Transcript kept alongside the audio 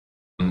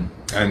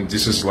and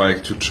this is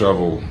like to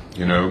travel,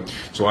 you know.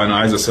 So أنا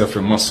عايز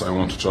أسافر مصر. I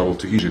want to travel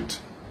to Egypt.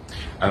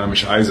 أنا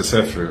مش عايز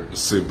أسافر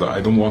الصيف ده.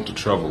 I don't want to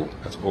travel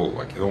at all.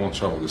 Like I don't want to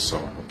travel this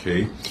summer.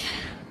 Okay.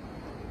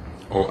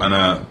 أو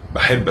أنا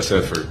بحب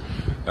أسافر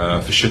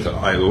في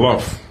الشتاء. I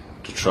love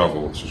to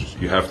travel. So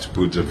you have to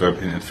put the verb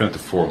in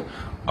infinitive form.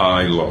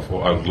 I love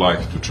or I would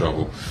like to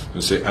travel.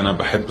 You say أنا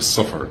بحب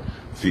السفر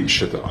في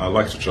الشتاء. I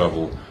like to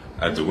travel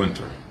at the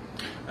winter.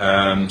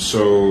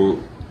 So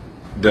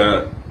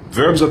the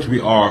verbs that we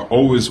are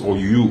always or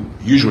you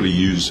usually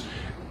use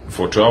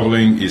for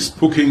traveling is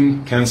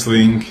booking,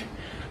 canceling,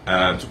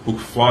 to book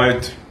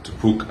flight, to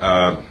book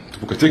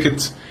a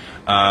ticket,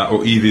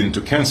 or even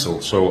to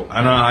cancel. So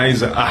أنا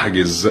عايز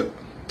أحجز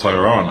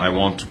طيران. I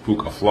want to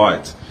book a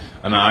flight.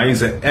 أنا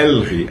عايز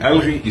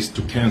ألغي is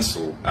to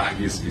cancel.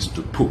 أحجز is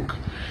to book.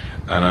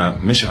 أنا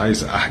مش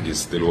عايز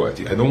أحجز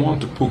دلوقتي. I don't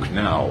want to book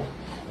now.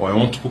 Or I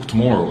want to book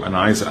tomorrow. أنا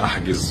عايز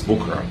أحجز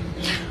بكرة.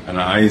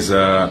 أنا عايز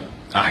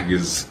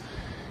أحجز